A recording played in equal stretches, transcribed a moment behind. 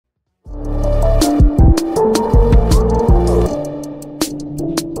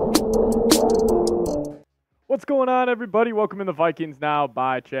What's going on, everybody? Welcome in the Vikings Now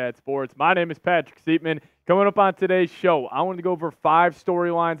by Chad Sports. My name is Patrick Siepman. Coming up on today's show, I want to go over 5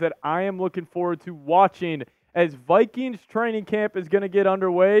 storylines that I am looking forward to watching as Vikings training camp is going to get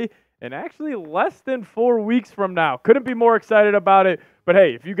underway in actually less than 4 weeks from now. Couldn't be more excited about it. But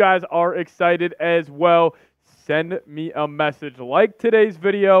hey, if you guys are excited as well, send me a message, like today's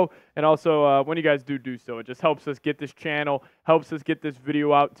video, and also when you guys do so, it just helps us get this channel, helps us get this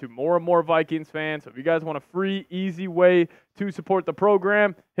video out to more and more Vikings fans. So if you guys want a free, easy way to support the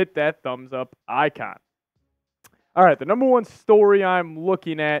program, hit that thumbs up icon. All right, the number one story I'm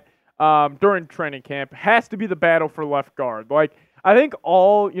looking at during training camp has to be the battle for left guard. Like, I think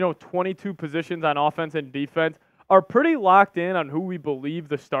all 22 positions on offense and defense are pretty locked in on who we believe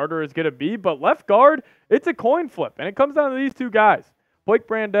the starter is going to be. But left guard, it's a coin flip, and it comes down to these two guys, Blake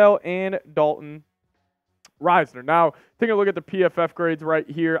Brandel and Dalton Risner. Now, taking a look at the PFF grades right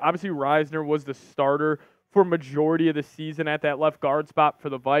here, obviously Risner was the starter for majority of the season at that left guard spot for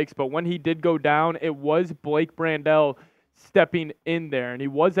the Vikes. But when he did go down, it was Blake Brandel stepping in there, and he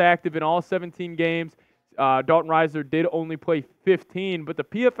was active in all 17 games. Dalton Risner did only play 15, but the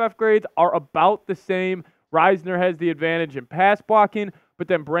PFF grades are about the same. Risner has the advantage in pass blocking, but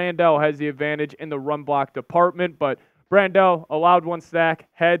then Brandel has the advantage in the run block department. But Brandel allowed 1 sack,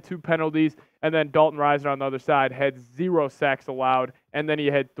 had 2 penalties, and then Dalton Risner on the other side had 0 sacks allowed, and then he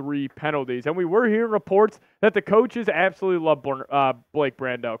had 3 penalties. And we were hearing reports that the coaches absolutely love Blake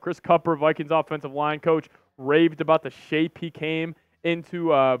Brandel. Chris Cupper, Vikings offensive line coach, raved about the shape he came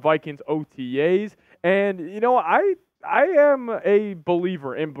into Vikings OTAs. And, I am a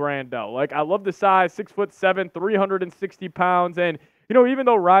believer in Brandel. Like, I love the size, 6'7", 360 pounds. And, even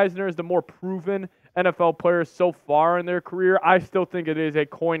though Risner is the more proven NFL player so far in their career, I still think it is a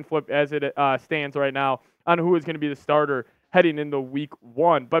coin flip as it stands right now on who is going to be the starter heading into week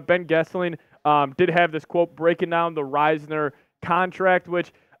 1. But Ben Goessling did have this quote breaking down the Risner contract,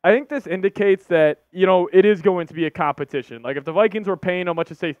 which I think this indicates that, it is going to be a competition. Like, if the Vikings were paying him, let's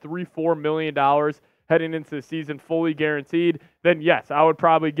just say $3-4 million heading into the season fully guaranteed, then yes, I would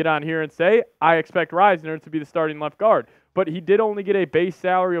probably get on here and say I expect Risner to be the starting left guard. But he did only get a base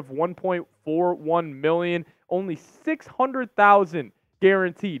salary of $1.41 million, only $600,000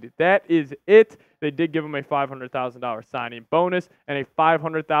 guaranteed. That is it. They did give him a $500,000 signing bonus and a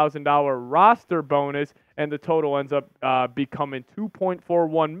 $500,000 roster bonus, and the total ends up becoming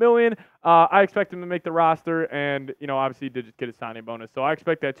 $2.41 million. I expect him to make the roster, and obviously he did just get a signing bonus, so I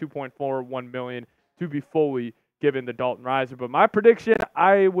expect that $2.41 million to be fully given to Dalton Risner. But my prediction,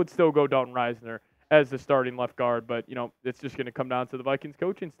 I would still go Dalton Risner as the starting left guard, but it's just going to come down to the Vikings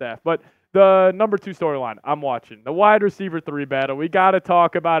coaching staff. But the number 2 storyline I'm watching, the wide receiver 3 battle. We got to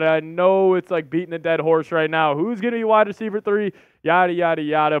talk about it. I know it's like beating a dead horse right now. Who's going to be wide receiver 3? Yada, yada,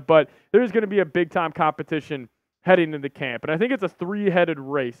 yada. But there's going to be a big-time competition heading into camp. And I think it's a 3-headed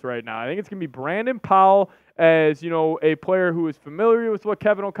race right now. I think it's going to be Brandon Powell as, a player who is familiar with what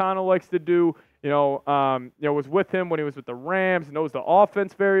Kevin O'Connell likes to do. Was with him when he was with the Rams, knows the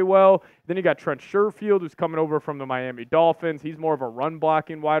offense very well. Then you got Trent Sherfield, who's coming over from the Miami Dolphins. He's more of a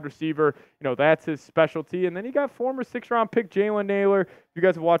run-blocking wide receiver. That's his specialty. And then you got former 6th-round pick Jalen Nailor. If you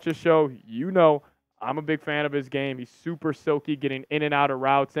guys have watched this show, I'm a big fan of his game. He's super silky, getting in and out of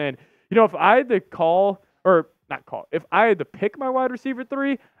routes. And, if I had to if I had to pick my wide receiver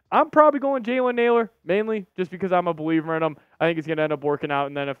 3, I'm probably going Jalen Nailor, mainly just because I'm a believer in him. I think he's going to end up working out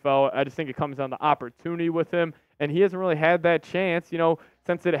in the NFL. I just think it comes down to opportunity with him, and he hasn't really had that chance,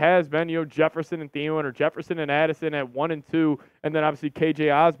 since it has been, Jefferson and Thielen or Jefferson and Addison at 1 and 2, and then obviously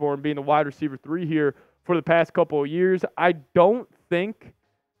KJ Osborne being the wide receiver 3 here for the past couple of years. I don't think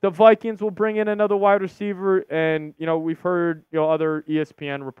the Vikings will bring in another wide receiver, and, we've heard, other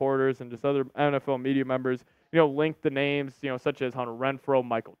ESPN reporters and just other NFL media members link the names, such as Hunter Renfrow,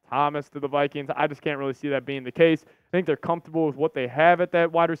 Michael Thomas to the Vikings. I just can't really see that being the case. I think they're comfortable with what they have at that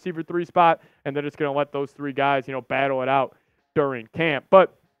wide receiver 3 spot, and they're just going to let those 3 guys, battle it out during camp.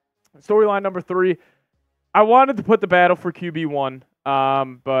 But storyline number 3, I wanted to put the battle for QB1,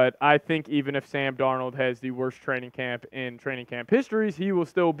 but I think even if Sam Darnold has the worst training camp in training camp histories, he will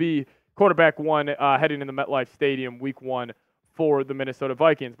still be quarterback 1 heading into MetLife Stadium week 1 for the Minnesota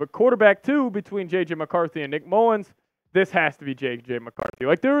Vikings. But quarterback 2 between J.J. McCarthy and Nick Mullens, this has to be J.J. McCarthy.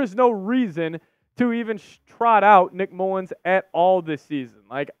 Like, there is no reason to even trot out Nick Mullens at all this season.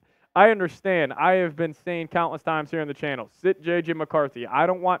 Like, I understand. I have been saying countless times here on the channel, sit J.J. McCarthy. I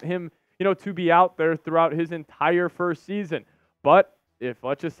don't want him, to be out there throughout his entire first season. But if,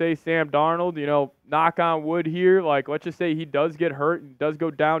 let's just say, Sam Darnold, knock on wood here, like, let's just say he does get hurt and does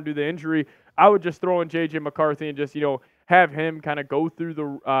go down due to the injury, I would just throw in J.J. McCarthy and just, have him kind of go through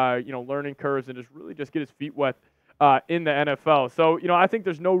the learning curves and just really just get his feet wet in the NFL. So, I think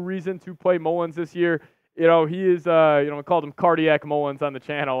there's no reason to play Mullens this year. He is, we called him Cardiac Mullens on the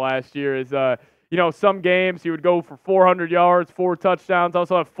channel last year. Is, some games he would go for 400 yards, 4 touchdowns,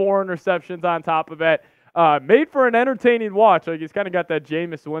 also have 4 interceptions on top of it. Made for an entertaining watch. Like, he's kind of got that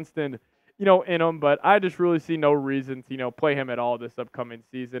Jameis Winston, in him, but I just really see no reason to, play him at all this upcoming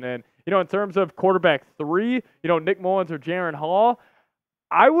season. And, in terms of quarterback 3, Nick Mullens or Jaren Hall,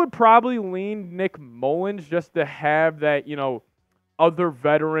 I would probably lean Nick Mullens just to have that, other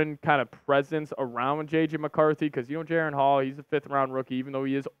veteran kind of presence around J.J. McCarthy because, Jaren Hall, he's a 5th-round rookie, even though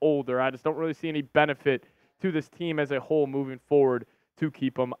he is older. I just don't really see any benefit to this team as a whole moving forward to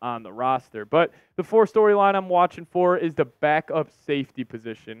keep him on the roster. But the 4th storyline I'm watching for is the backup safety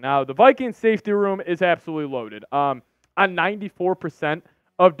position. Now, the Vikings safety room is absolutely loaded. On 94%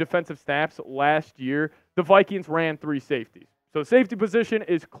 of defensive snaps last year, the Vikings ran 3 safeties. So safety position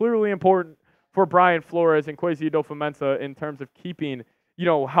is clearly important for Brian Flores and Kwesi Adofo-Mensah in terms of keeping,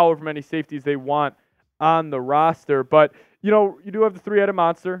 however many safeties they want on the roster. But, you do have the 3-headed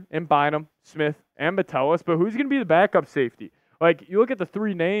monster in Bynum, Smith, and Metellus, but who's going to be the backup safety? Like, you look at the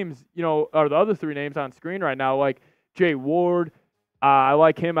 3 names, or the other 3 names on screen right now, like Jay Ward, I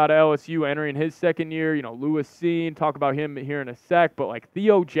like him out of LSU entering his 2nd year, Lewis Cine, talk about him here in a sec, but like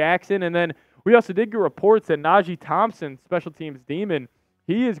Theo Jackson, and then we also did get reports that Najee Thompson, special teams demon,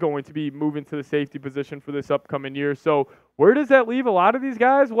 he is going to be moving to the safety position for this upcoming year. So where does that leave a lot of these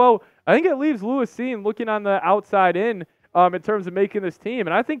guys? Well, I think it leaves Lewis Cine looking on the outside in terms of making this team,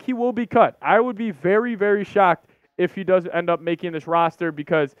 and I think he will be cut. I would be very, very shocked if he does end up making this roster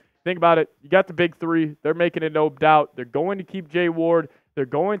because, think about it, you got the big 3. They're making it no doubt. They're going to keep Jay Ward. They're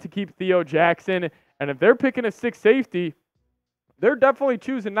going to keep Theo Jackson. And if they're picking a 6th safety, they're definitely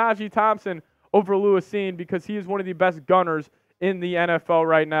choosing Najee Thompson over Lewis Cine because he is one of the best gunners in the NFL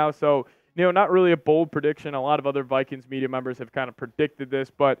right now. So, not really a bold prediction. A lot of other Vikings media members have kind of predicted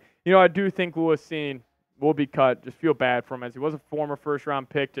this. But, I do think Lewis Cine will be cut. Just feel bad for him as he was a former 1st-round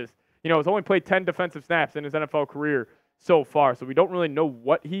pick. Just, has only played 10 defensive snaps in his NFL career so far. So we don't really know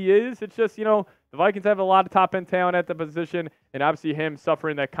what he is. It's just, the Vikings have a lot of top-end talent at the position. And obviously him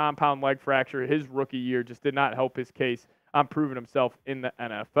suffering that compound leg fracture his rookie year just did not help his case on proving himself in the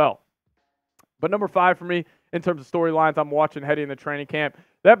NFL. But number 5 for me, in terms of storylines I'm watching heading into training camp,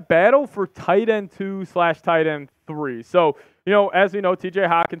 that battle for tight end 2/tight end 3. So, as we know, TJ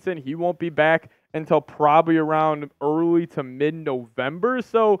Hockenson, he won't be back until probably around early to mid-November.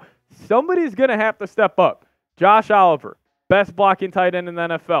 So somebody's going to have to step up. Josh Oliver, best blocking tight end in the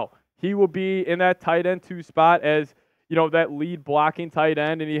NFL. He will be in that tight end 2 spot as, that lead blocking tight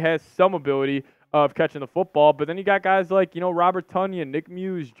end, and he has some ability of catching the football. But then you got guys like, Robert Tonyan, Nick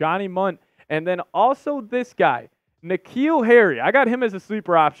Muse, Johnny Munt, and then also this guy, N'Keal Harry. I got him as a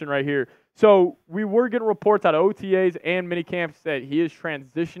sleeper option right here. So we were getting reports out of OTAs and minicamps that he is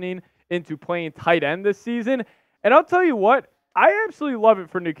transitioning into playing tight end this season. And I'll tell you what, I absolutely love it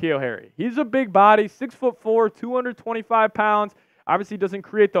for N'Keal Harry. He's a big body, 6'4", 225 pounds. Obviously doesn't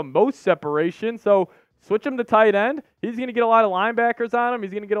create the most separation, so switch him to tight end. He's going to get a lot of linebackers on him.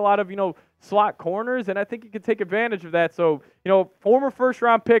 He's going to get a lot of, slot corners, and I think he can take advantage of that. So, former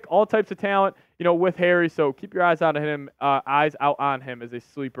 1st-round pick, all types of talent, with Harry. So keep your eyes out on him as a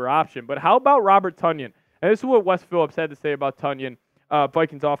sleeper option. But how about Robert Tonyan? And this is what Wes Phillips had to say about Tonyan,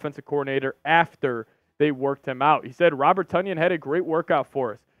 Vikings offensive coordinator, after they worked him out. He said, Robert Tonyan had a great workout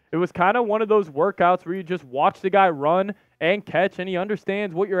for us. It was kind of one of those workouts where you just watch the guy run and catch, and he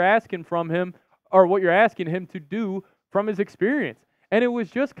understands what you're asking from him or what you're asking him to do from his experience. And it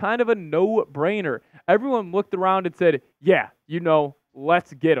was just kind of a no-brainer. Everyone looked around and said, yeah,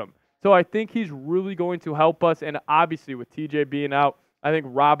 let's get him. So I think he's really going to help us. And obviously with TJ being out, I think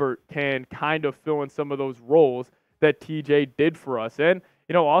Robert can kind of fill in some of those roles that TJ did for us. And,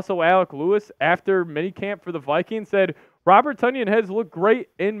 also Alec Lewis, after minicamp for the Vikings, said, Robert Tonyan has looked great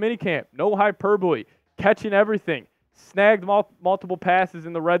in minicamp. No hyperbole. Catching everything. Snagged multiple passes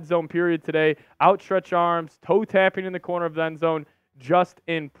in the red zone period today. Outstretched arms. Toe tapping in the corner of the end zone. Just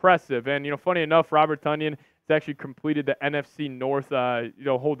impressive. And, funny enough, Robert Tonyan has actually completed the NFC North,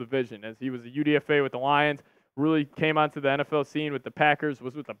 whole division, as he was a UDFA with the Lions, really came onto the NFL scene with the Packers,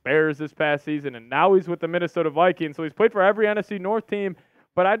 was with the Bears this past season, and now he's with the Minnesota Vikings. So he's played for every NFC North team,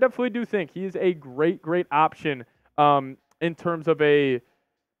 but I definitely do think he's a great, great option in terms of a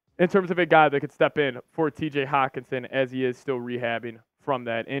guy that could step in for TJ Hockenson as he is still rehabbing from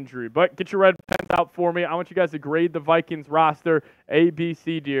that injury. But get your red pens out for me. I want you guys to grade the Vikings roster A, B,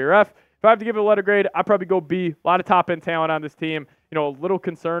 C, D, or F. If I have to give it a letter grade, I'd probably go B. A lot of top-end talent on this team. A little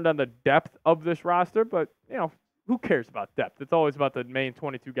concerned on the depth of this roster, but, who cares about depth? It's always about the main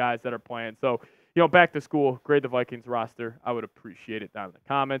 22 guys that are playing. So, back to school, grade the Vikings roster. I would appreciate it down in the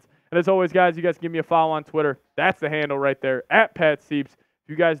comments. And as always, guys, you guys give me a follow on Twitter. That's the handle right there, @PatSieps. If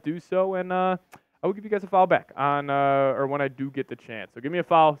you guys do so, and I will give you guys a follow back on or when I do get the chance. So give me a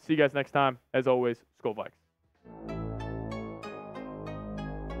follow. See you guys next time. As always, Skol Vikes.